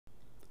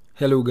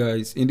Hello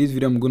guys, in this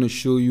video I'm going to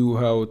show you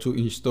how to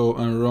install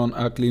and run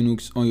Arch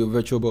Linux on your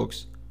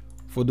VirtualBox.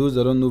 For those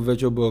that don't know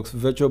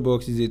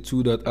VirtualBox is a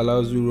tool that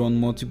allows you to run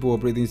multiple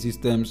operating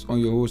systems on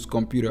your host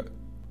computer.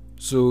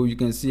 So you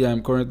can see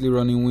I'm currently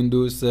running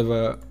Windows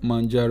Server,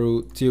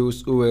 Manjaro,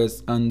 Tails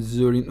OS and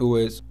Zorin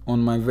OS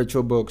on my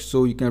VirtualBox,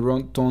 so you can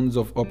run tons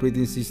of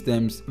operating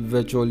systems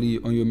virtually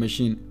on your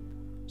machine.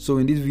 So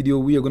in this video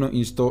we are going to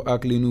install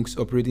Arch Linux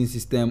operating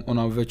system on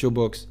our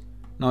VirtualBox.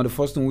 Now the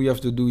first thing we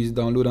have to do is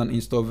download and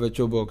install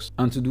VirtualBox,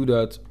 and to do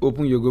that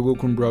open your Google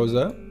Chrome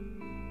browser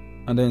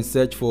and then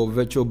search for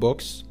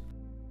VirtualBox.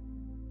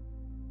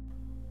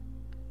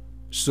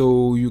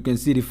 So you can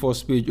see the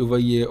first page over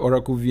here,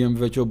 Oracle VM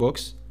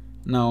VirtualBox.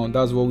 Now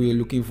that's what we are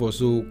looking for,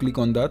 so click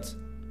on that,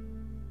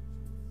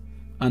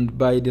 and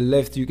by the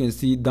left you can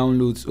see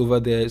downloads over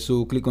there,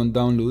 so click on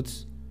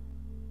downloads.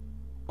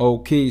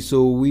 Okay,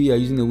 so we are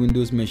using a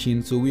Windows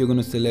machine, so we are going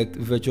to select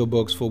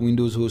VirtualBox for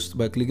Windows host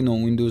by clicking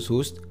on Windows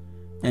host,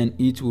 and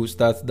it will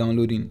start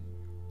downloading.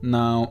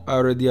 Now I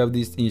already have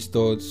this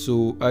installed,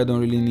 so I don't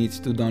really need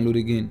to download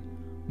again,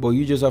 but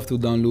you just have to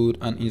download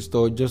and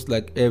install just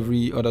like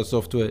every other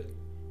software.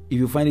 If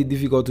you find it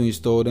difficult to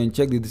install, then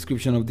check the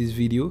description of this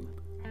video.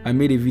 I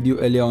made a video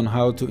earlier on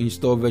how to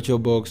install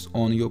VirtualBox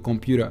on your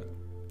computer.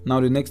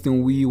 Now the next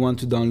thing we want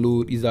to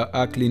download is our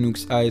Arch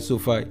Linux ISO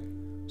file.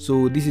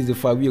 So this is the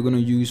file we are going to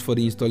use for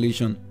the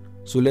installation.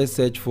 So let's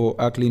search for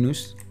Arch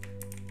Linux.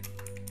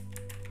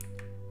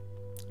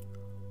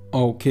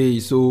 Okay,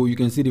 so you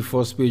can see the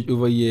first page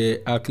over here,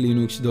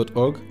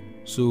 archlinux.org.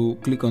 So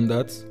click on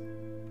that,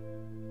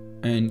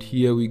 and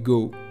here we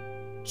go.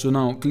 So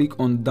now click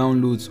on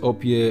downloads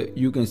up here.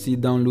 You can see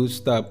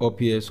downloads tab up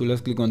here, so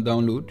let's click on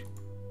download.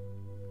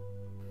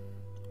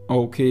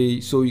 Okay,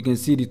 so you can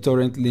see the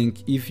torrent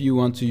link if you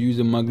want to use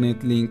a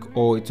magnet link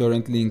or a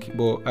torrent link,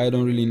 but I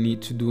don't really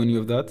need to do any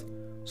of that.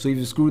 So if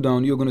you scroll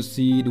down, you're going to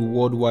see the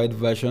worldwide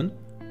version.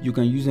 You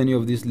can use any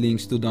of these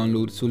links to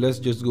download, so let's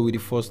just go with the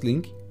first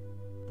link.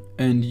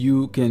 And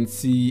you can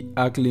see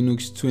Arch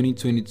Linux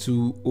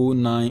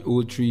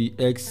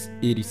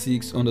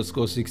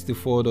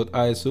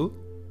 2022-0903x86_64.iso,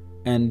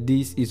 and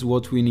this is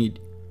what we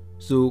need.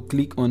 So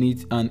click on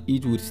it and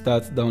it would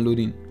start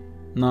downloading.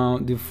 Now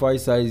the file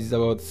size is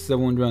about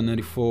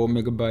 794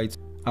 megabytes.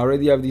 I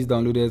already have this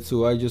downloaded,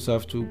 so I just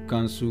have to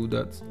cancel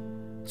that.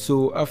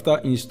 So after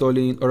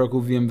installing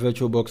Oracle VM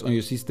VirtualBox on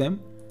your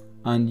system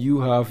and you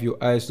have your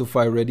ISO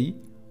file ready,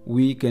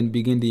 we can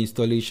begin the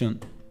installation.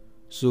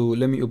 So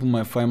let me open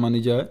my file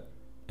manager,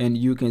 and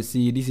you can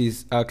see this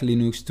is Arch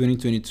Linux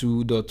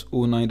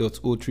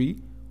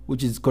 2022.09.03,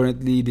 which is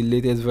currently the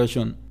latest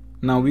version.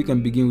 Now we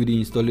can begin with the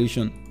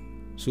installation.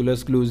 So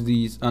let's close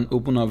this and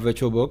open our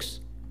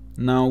VirtualBox.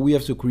 Now we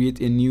have to create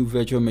a new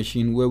virtual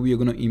machine where we are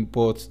going to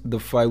import the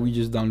file we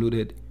just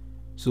downloaded.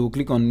 So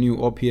click on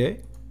new up here,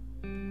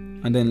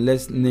 and then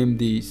let's name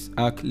this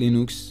Arch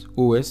Linux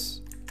OS.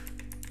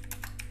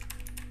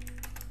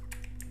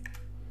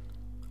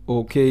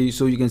 Okay,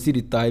 so you can see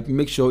the type.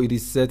 Make sure it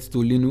is set to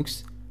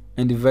Linux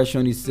and the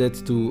version is set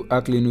to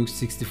Arch Linux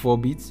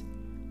 64-bit,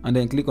 and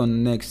then click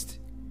on next.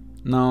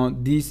 Now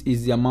this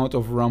is the amount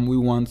of RAM we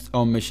want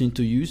our machine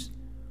to use,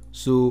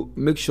 so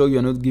make sure you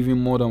are not giving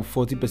more than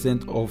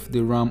 40% of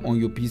the RAM on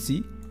your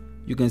PC.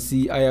 You can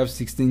see I have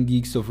 16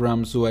 gigs of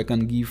RAM, so I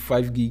can give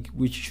 5 gig,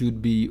 which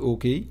should be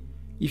okay.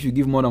 If you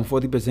give more than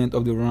 40%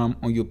 of the RAM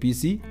on your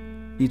PC,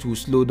 it will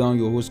slow down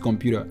your host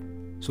computer.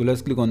 So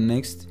let's click on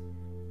next,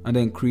 and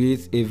then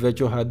create a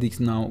virtual hard disk.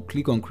 Now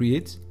click on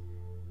create.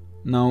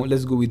 Now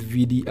let's go with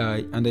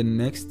VDI and then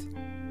next,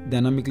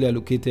 dynamically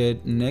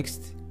allocated,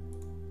 next.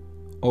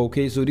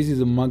 Okay, so this is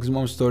the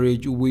maximum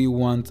storage we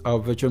want our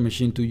virtual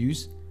machine to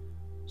use,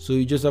 so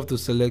you just have to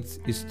select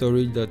a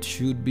storage that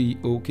should be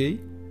okay.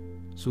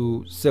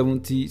 So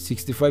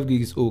 65 gig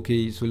is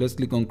okay, so let's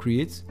click on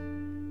create,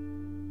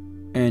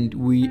 and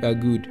we are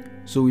good.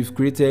 So we've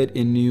created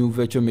a new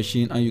virtual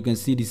machine, and you can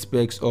see the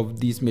specs of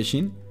this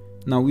machine.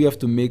 Now we have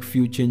to make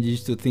few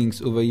changes to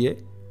things over here,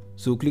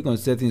 so click on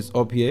settings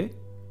up here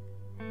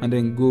and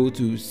then go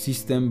to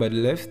system by the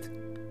left.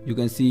 You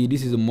can see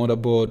this is a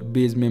motherboard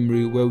base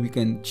memory where we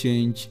can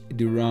change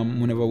the RAM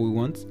whenever we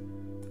want.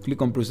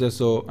 Click on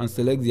processor and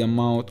select the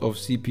amount of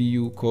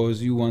CPU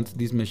cores you want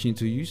this machine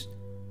to use.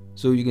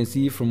 So you can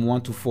see from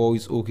 1 to 4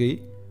 is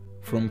okay,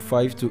 from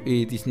 5 to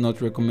 8 is not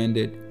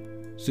recommended.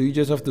 So you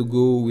just have to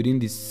go within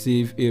the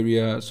save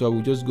area, so I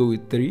will just go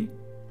with 3.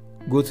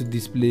 Go to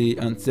display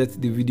and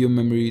set the video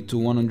memory to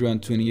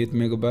 128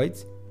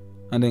 megabytes,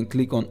 and then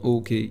click on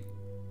OK.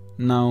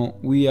 Now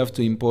we have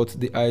to import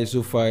the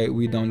ISO file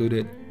we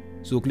downloaded,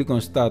 so click on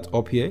start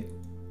up here.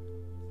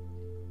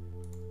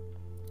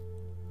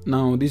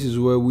 Now this is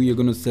where we are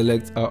going to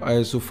select our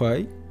ISO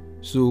file,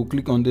 so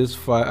click on this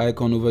file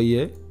icon over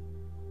here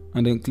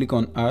and then click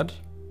on add.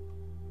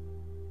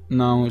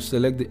 Now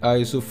select the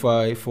ISO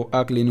file for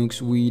Arch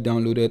Linux we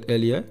downloaded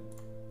earlier,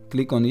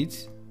 click on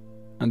it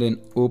and then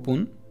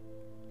open.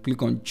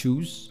 Click on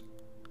choose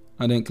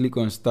and then click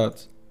on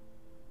start.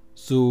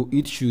 So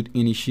it should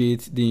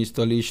initiate the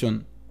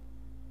installation.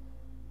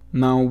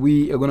 Now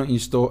we are going to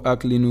install Arch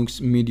Linux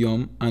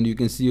Medium, and you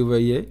can see over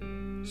here.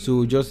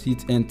 So just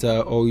hit enter,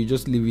 or you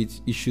just leave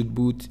it. It should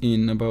boot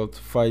in about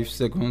 5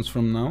 seconds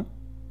from now.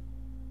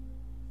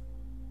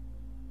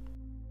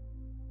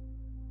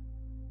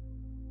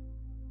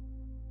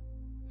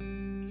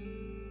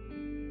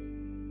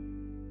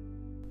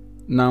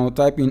 Now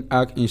type in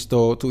Arch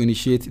install to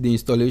initiate the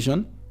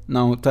installation.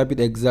 Now type it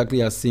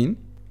exactly as seen,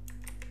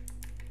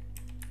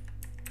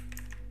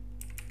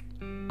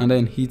 and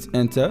then hit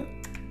enter,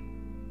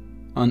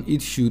 and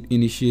it should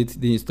initiate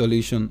the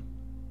installation.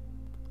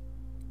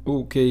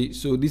 Okay,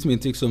 so this may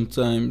take some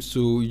time,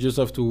 so you just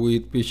have to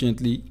wait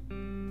patiently.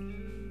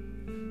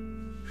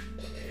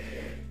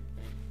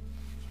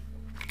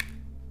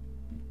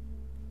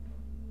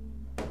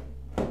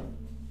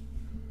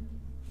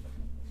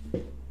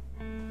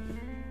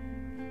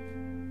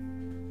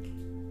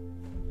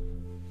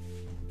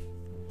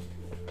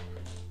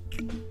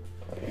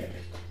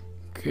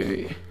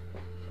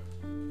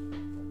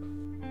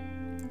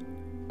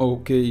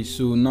 Okay,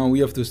 so now we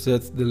have to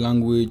set the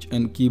language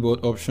and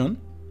keyboard option.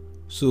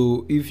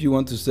 So if you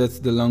want to set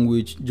the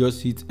language,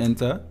 just hit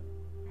enter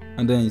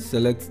and then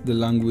select the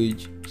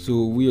language.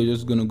 So we are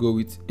just going to go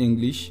with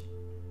English.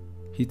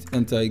 Hit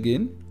enter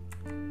again.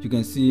 You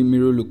can see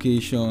mirror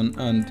location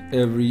and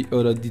every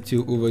other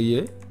detail over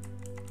here.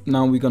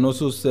 Now we can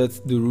also set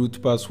the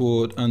root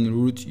password and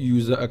root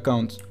user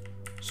account.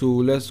 So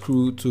let's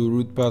scroll to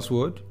root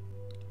password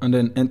and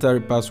then enter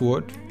a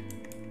password.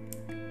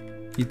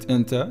 Hit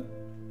enter.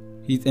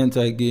 Hit enter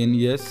again,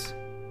 yes,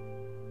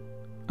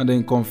 and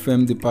then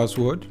confirm the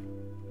password.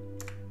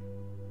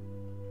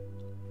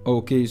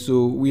 Okay,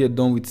 so we are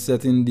done with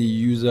setting the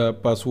user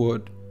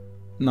password.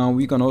 Now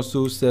we can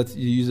also set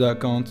the user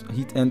account.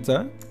 Hit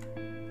enter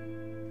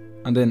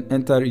and then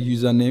enter a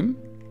username.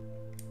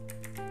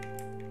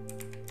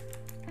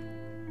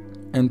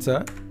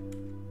 Enter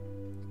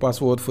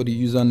password for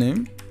the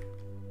username.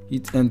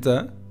 Hit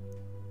enter,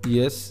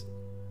 yes,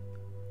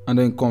 and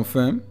then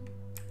confirm.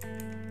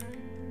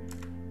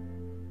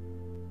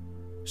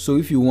 So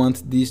if you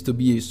want this to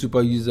be a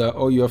super user,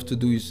 all you have to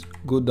do is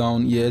go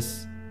down,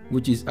 yes,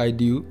 which is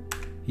ideal,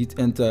 hit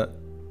enter.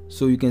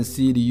 So you can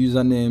see the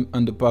username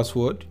and the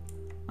password,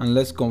 and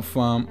let's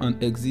confirm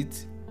and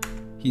exit,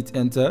 hit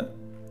enter.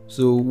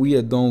 So we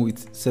are done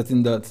with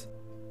setting that.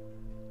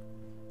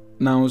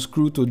 Now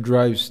scroll to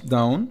drives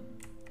down.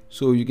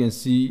 So you can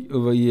see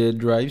over here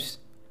drives,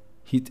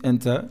 hit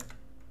enter.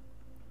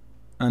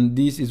 And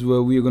this is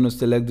where we are going to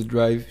select the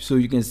drive. So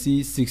you can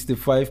see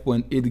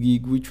 65.8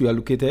 gig, which we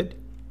allocated.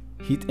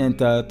 Hit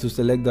enter to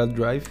select that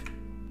drive.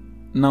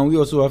 Now we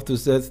also have to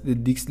set the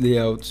disk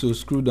layout. So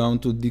scroll down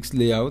to disk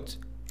layout,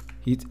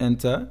 hit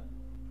enter.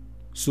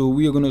 So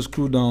we are going to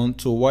scroll down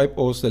to wipe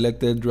all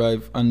selected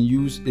drive and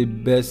use a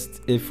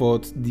best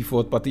effort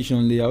default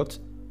partition layout.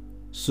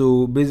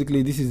 So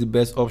basically this is the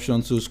best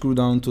option. So scroll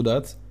down to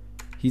that,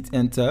 hit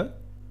enter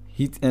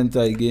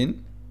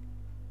again,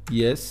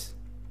 yes,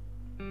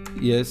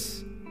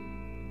 yes,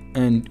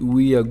 and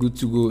we are good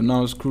to go.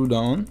 Now scroll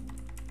down,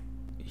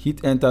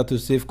 hit enter to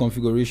save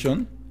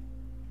configuration,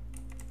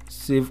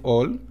 save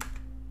all,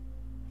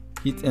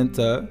 hit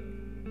enter,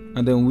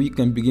 and then we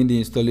can begin the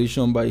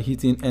installation by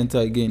hitting enter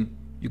again.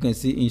 You can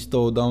see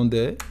install down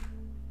there.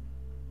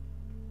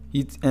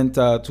 Hit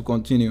enter to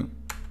continue.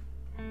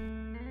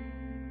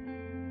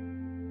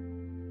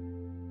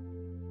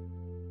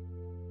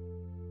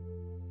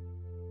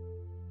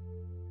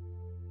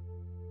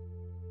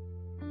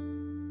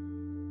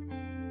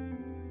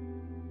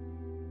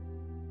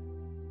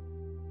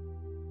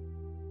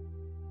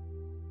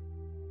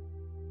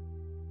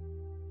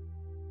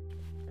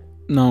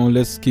 Now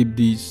let's skip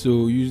this.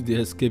 So use the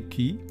escape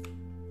key,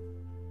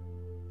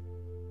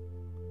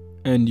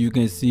 and you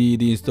can see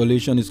the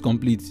installation is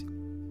complete.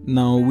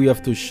 Now we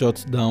have to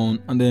shut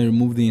down and then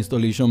remove the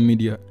installation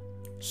media.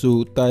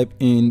 So type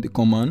in the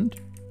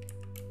command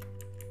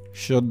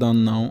shut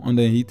down now and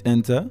then hit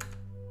enter.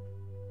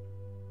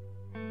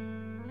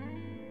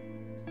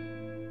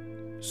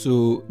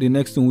 So the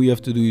next thing we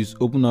have to do is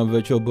open our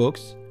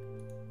VirtualBox,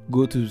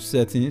 go to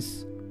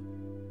settings,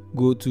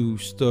 go to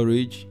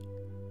storage,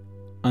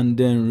 and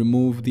then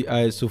remove the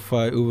ISO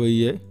file over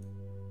here.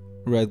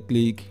 Right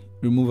click,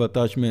 remove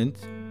attachment,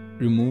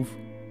 remove,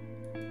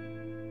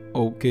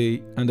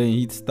 okay, and then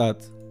hit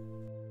start.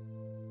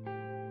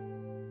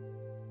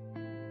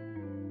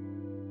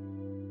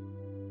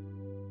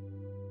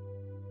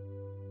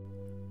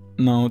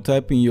 Now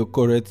type in your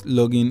correct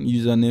login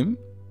username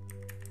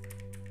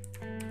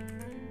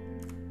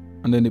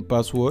and then the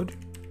password.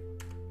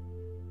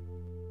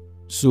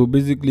 So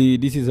basically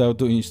this is how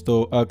to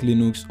install Arch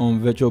Linux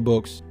on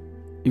VirtualBox.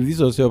 If this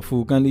was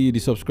helpful, kindly hit the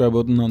subscribe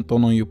button and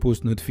turn on your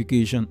post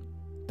notification.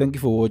 Thank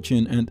you for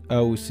watching, and I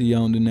will see you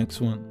on the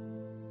next one.